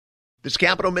This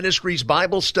Capital Ministries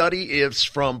Bible study is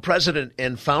from President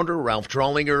and Founder Ralph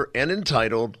Drollinger and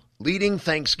entitled, Leading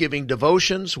Thanksgiving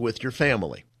Devotions with Your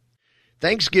Family.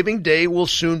 Thanksgiving Day will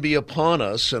soon be upon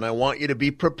us, and I want you to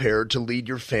be prepared to lead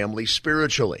your family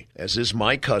spiritually. As is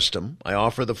my custom, I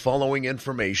offer the following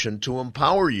information to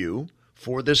empower you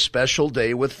for this special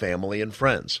day with family and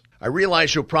friends. I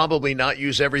realize you'll probably not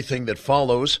use everything that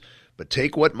follows, but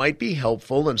take what might be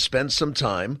helpful and spend some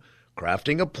time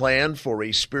crafting a plan for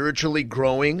a spiritually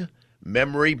growing,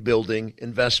 memory-building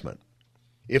investment.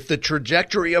 If the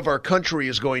trajectory of our country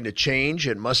is going to change,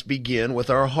 it must begin with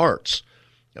our hearts.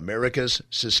 America's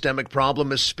systemic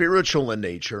problem is spiritual in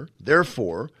nature.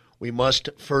 Therefore, we must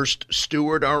first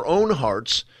steward our own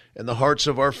hearts and the hearts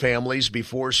of our families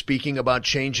before speaking about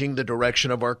changing the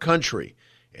direction of our country.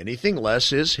 Anything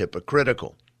less is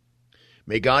hypocritical.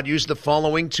 May God use the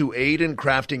following to aid in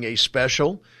crafting a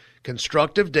special,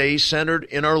 constructive day centered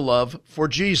in our love for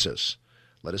Jesus.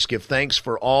 Let us give thanks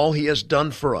for all he has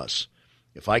done for us.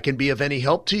 If I can be of any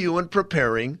help to you in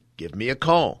preparing, give me a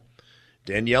call.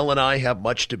 Danielle and I have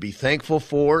much to be thankful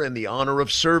for in the honor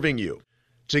of serving you.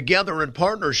 Together in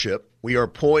partnership, we are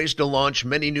poised to launch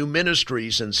many new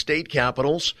ministries in state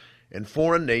capitals and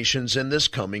foreign nations in this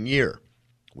coming year.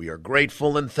 We are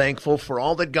grateful and thankful for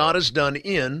all that God has done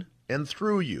in and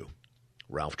through you.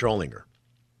 Ralph Drollinger.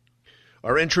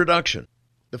 Our introduction.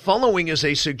 The following is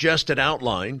a suggested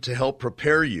outline to help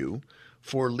prepare you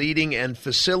for leading and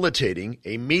facilitating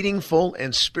a meaningful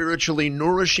and spiritually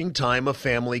nourishing time of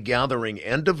family gathering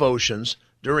and devotions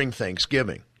during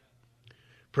Thanksgiving.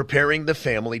 Preparing the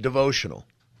family devotional.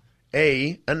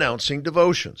 A. Announcing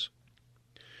devotions.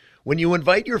 When you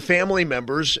invite your family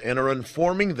members and are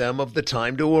informing them of the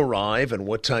time to arrive and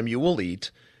what time you will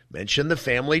eat, mention the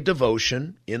family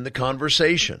devotion in the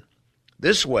conversation.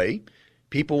 This way,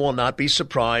 people will not be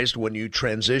surprised when you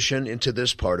transition into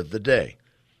this part of the day.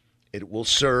 It will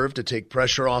serve to take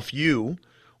pressure off you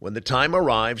when the time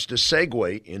arrives to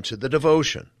segue into the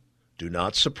devotion. Do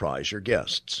not surprise your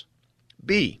guests.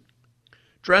 B.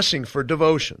 Dressing for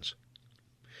devotions.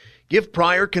 Give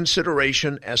prior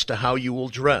consideration as to how you will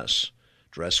dress.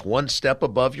 Dress one step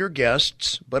above your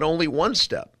guests, but only one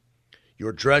step.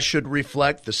 Your dress should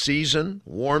reflect the season,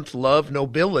 warmth, love,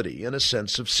 nobility, and a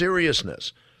sense of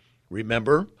seriousness.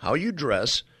 Remember, how you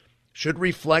dress should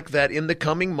reflect that in the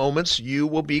coming moments you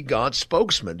will be God's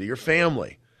spokesman to your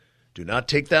family. Do not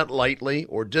take that lightly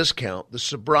or discount the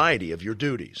sobriety of your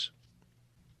duties.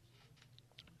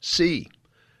 C.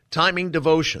 Timing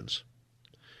devotions.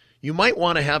 You might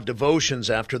want to have devotions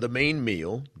after the main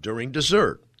meal during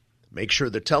dessert. Make sure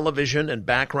the television and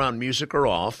background music are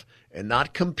off and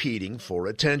not competing for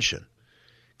attention.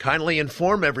 Kindly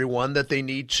inform everyone that they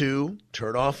need to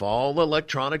turn off all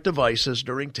electronic devices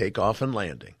during takeoff and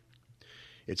landing.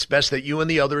 It's best that you and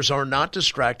the others are not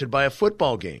distracted by a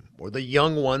football game or the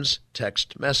young ones'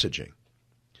 text messaging.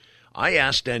 I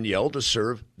asked Danielle to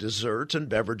serve dessert and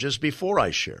beverages before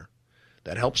I share.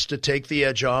 That helps to take the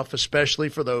edge off, especially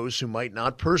for those who might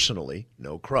not personally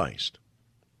know Christ.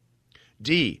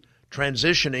 D.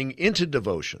 Transitioning into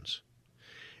devotions.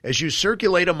 As you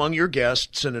circulate among your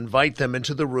guests and invite them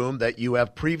into the room that you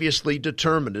have previously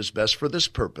determined is best for this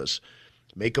purpose,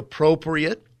 make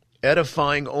appropriate,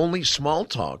 edifying only small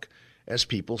talk as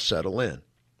people settle in.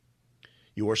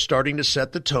 You are starting to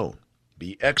set the tone.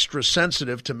 Be extra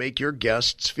sensitive to make your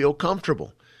guests feel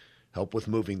comfortable. Help with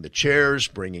moving the chairs,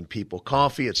 bringing people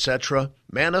coffee, etc.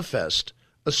 Manifest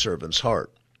a servant's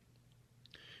heart.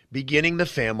 Beginning the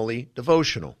family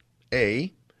devotional.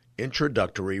 A.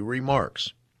 Introductory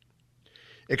remarks.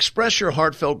 Express your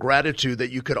heartfelt gratitude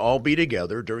that you could all be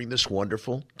together during this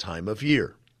wonderful time of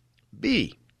year.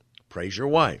 B. Praise your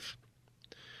wife.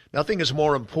 Nothing is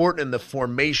more important in the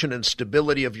formation and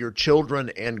stability of your children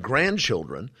and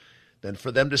grandchildren than for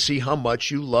them to see how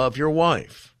much you love your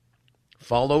wife.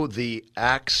 Follow the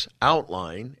ACTS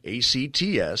outline,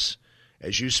 ACTS,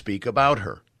 as you speak about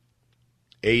her.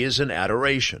 A is an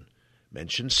adoration.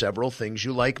 Mention several things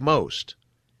you like most.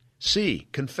 C,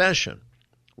 confession.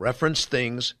 Reference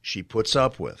things she puts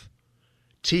up with.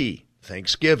 T,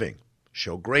 thanksgiving.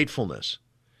 Show gratefulness.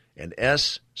 And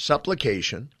S,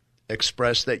 supplication.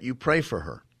 Express that you pray for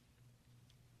her.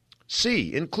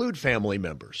 C, include family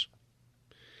members.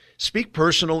 Speak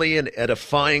personally and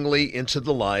edifyingly into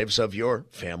the lives of your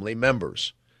family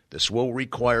members. This will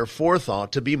require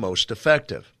forethought to be most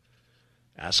effective.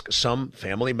 Ask some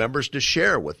family members to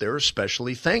share what they're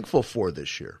especially thankful for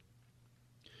this year.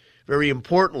 Very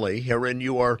importantly, herein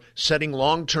you are setting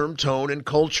long-term tone and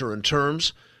culture in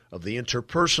terms of the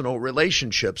interpersonal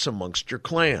relationships amongst your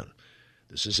clan.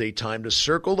 This is a time to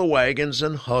circle the wagons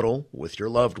and huddle with your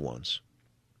loved ones.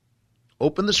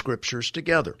 open the Scriptures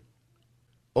together.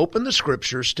 Open the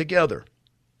Scriptures together.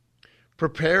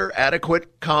 Prepare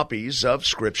adequate copies of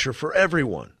Scripture for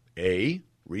everyone. A,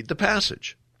 read the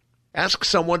passage. Ask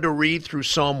someone to read through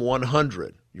Psalm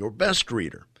 100, your best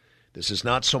reader. This is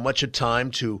not so much a time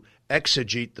to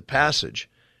exegete the passage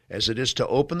as it is to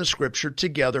open the Scripture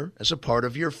together as a part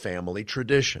of your family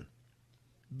tradition.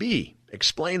 B,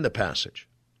 explain the passage.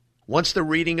 Once the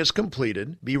reading is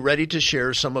completed, be ready to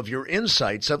share some of your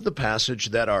insights of the passage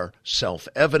that are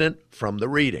self-evident from the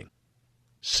reading.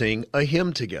 Sing a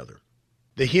hymn together.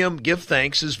 The hymn, Give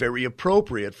Thanks, is very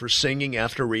appropriate for singing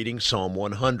after reading Psalm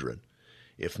 100.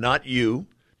 If not you,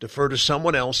 defer to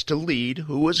someone else to lead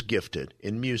who is gifted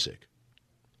in music.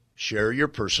 Share your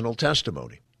personal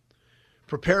testimony.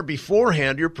 Prepare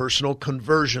beforehand your personal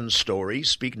conversion story.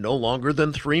 Speak no longer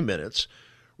than 3 minutes.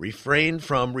 Refrain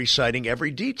from reciting every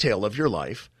detail of your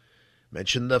life.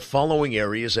 Mention the following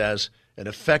areas as an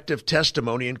effective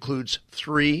testimony includes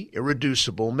 3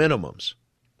 irreducible minimums.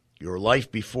 Your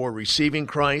life before receiving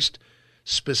Christ,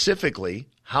 specifically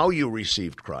how you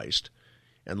received Christ,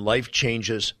 and life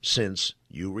changes since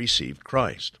you received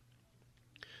Christ.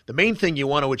 The main thing you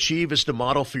want to achieve is to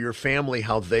model for your family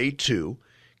how they, too,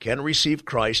 can receive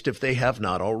Christ if they have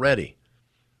not already.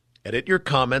 Edit your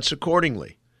comments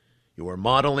accordingly. You are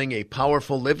modeling a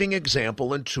powerful living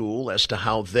example and tool as to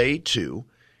how they, too,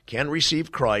 can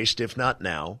receive Christ, if not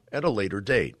now, at a later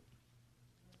date.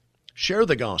 Share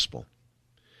the gospel.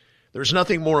 There's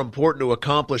nothing more important to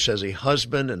accomplish as a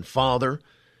husband and father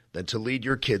than to lead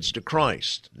your kids to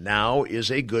Christ. Now is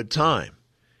a good time.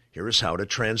 Here is how to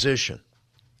transition.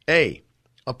 A,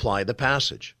 apply the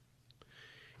passage.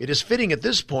 It is fitting at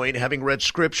this point, having read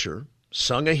Scripture,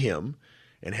 sung a hymn,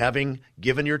 and having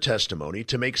given your testimony,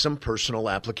 to make some personal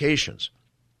applications.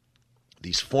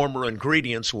 These former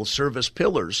ingredients will serve as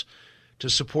pillars to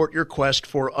support your quest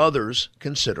for others'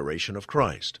 consideration of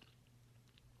Christ.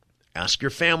 Ask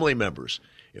your family members,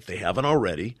 if they haven't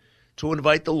already, to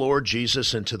invite the Lord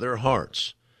Jesus into their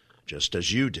hearts, just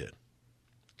as you did.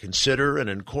 Consider and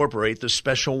incorporate the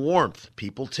special warmth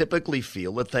people typically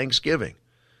feel at Thanksgiving.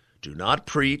 Do not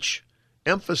preach,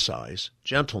 emphasize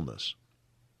gentleness.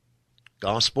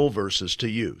 Gospel verses to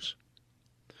use.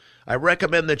 I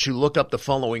recommend that you look up the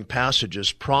following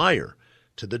passages prior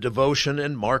to the devotion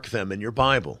and mark them in your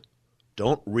Bible.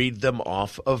 Don't read them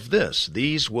off of this.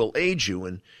 These will aid you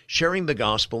in sharing the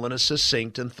gospel in a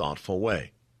succinct and thoughtful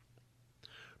way.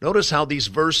 Notice how these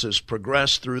verses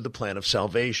progress through the plan of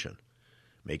salvation.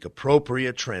 Make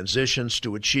appropriate transitions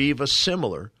to achieve a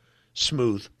similar,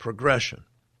 smooth progression.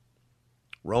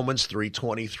 Romans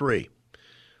 3:23.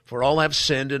 For all have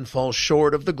sinned and fall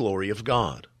short of the glory of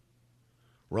God.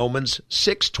 Romans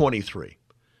 6:23.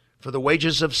 For the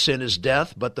wages of sin is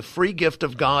death, but the free gift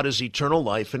of God is eternal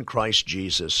life in Christ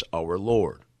Jesus our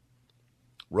Lord.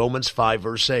 Romans 5,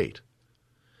 verse 8.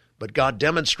 But God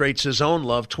demonstrates his own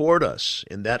love toward us,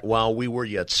 in that while we were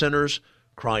yet sinners,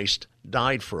 Christ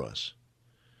died for us.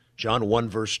 John 1,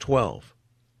 verse 12.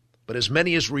 But as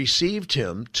many as received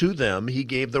him, to them he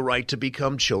gave the right to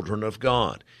become children of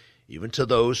God, even to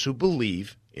those who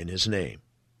believe in his name.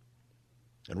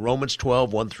 And Romans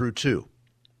 12, 1 through 2.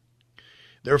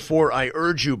 Therefore I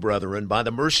urge you, brethren, by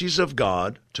the mercies of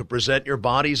God, to present your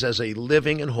bodies as a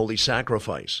living and holy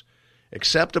sacrifice,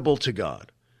 acceptable to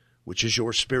God, which is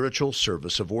your spiritual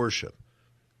service of worship.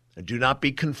 And do not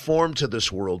be conformed to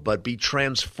this world, but be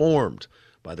transformed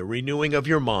by the renewing of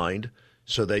your mind,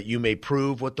 so that you may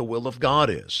prove what the will of God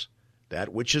is,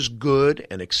 that which is good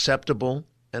and acceptable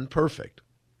and perfect.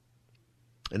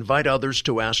 Invite others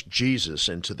to ask Jesus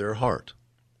into their heart.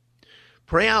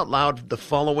 Pray out loud the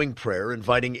following prayer,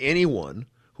 inviting anyone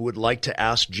who would like to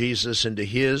ask Jesus into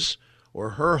his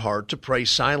or her heart to pray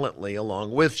silently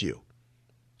along with you.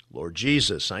 Lord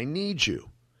Jesus, I need you.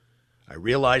 I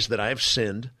realize that I have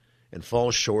sinned and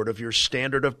fall short of your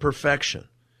standard of perfection,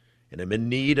 and am in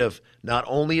need of not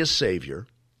only a Savior,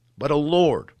 but a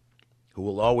Lord who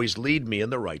will always lead me in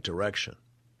the right direction.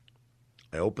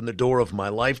 I open the door of my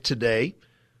life today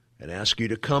and ask you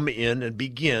to come in and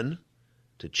begin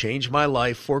to change my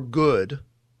life for good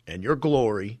and your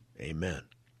glory. Amen.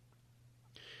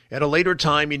 At a later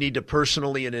time, you need to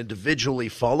personally and individually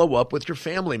follow up with your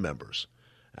family members.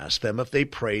 Ask them if they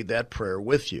prayed that prayer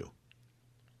with you.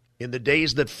 In the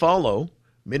days that follow,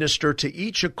 minister to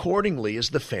each accordingly as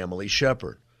the family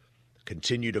shepherd.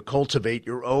 Continue to cultivate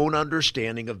your own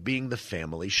understanding of being the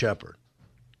family shepherd.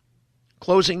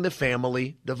 Closing the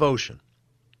family devotion.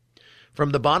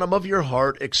 From the bottom of your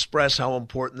heart, express how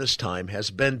important this time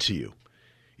has been to you.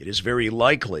 It is very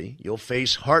likely you'll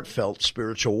face heartfelt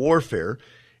spiritual warfare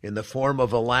in the form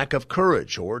of a lack of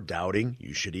courage or doubting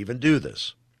you should even do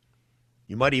this.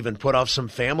 You might even put off some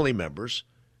family members.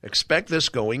 Expect this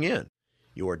going in.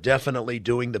 You are definitely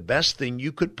doing the best thing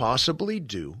you could possibly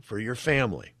do for your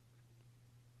family.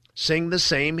 Sing the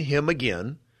same hymn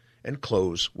again and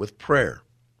close with prayer.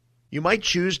 You might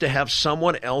choose to have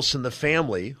someone else in the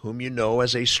family whom you know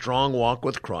has a strong walk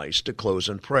with Christ to close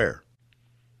in prayer.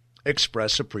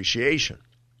 Express appreciation.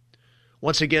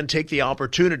 Once again, take the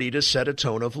opportunity to set a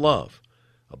tone of love.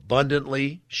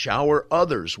 Abundantly shower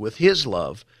others with His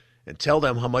love and tell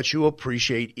them how much you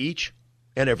appreciate each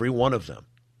and every one of them.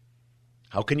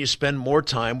 How can you spend more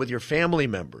time with your family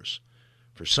members?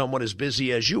 For someone as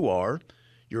busy as you are,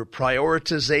 your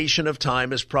prioritization of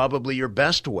time is probably your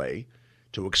best way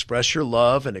to express your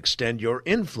love and extend your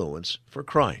influence for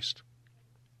Christ.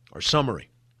 Our summary.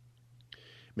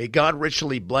 May God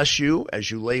richly bless you as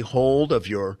you lay hold of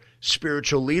your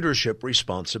spiritual leadership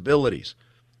responsibilities.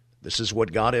 This is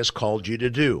what God has called you to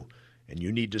do, and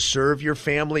you need to serve your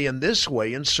family in this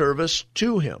way in service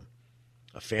to Him.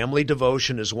 A family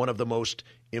devotion is one of the most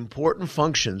important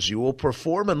functions you will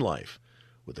perform in life,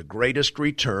 with the greatest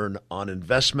return on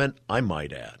investment, I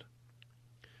might add.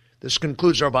 This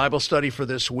concludes our Bible study for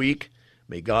this week.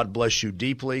 May God bless you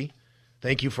deeply.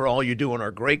 Thank you for all you do in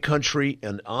our great country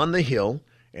and on the Hill,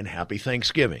 and happy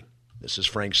Thanksgiving. This is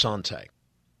Frank Sontag.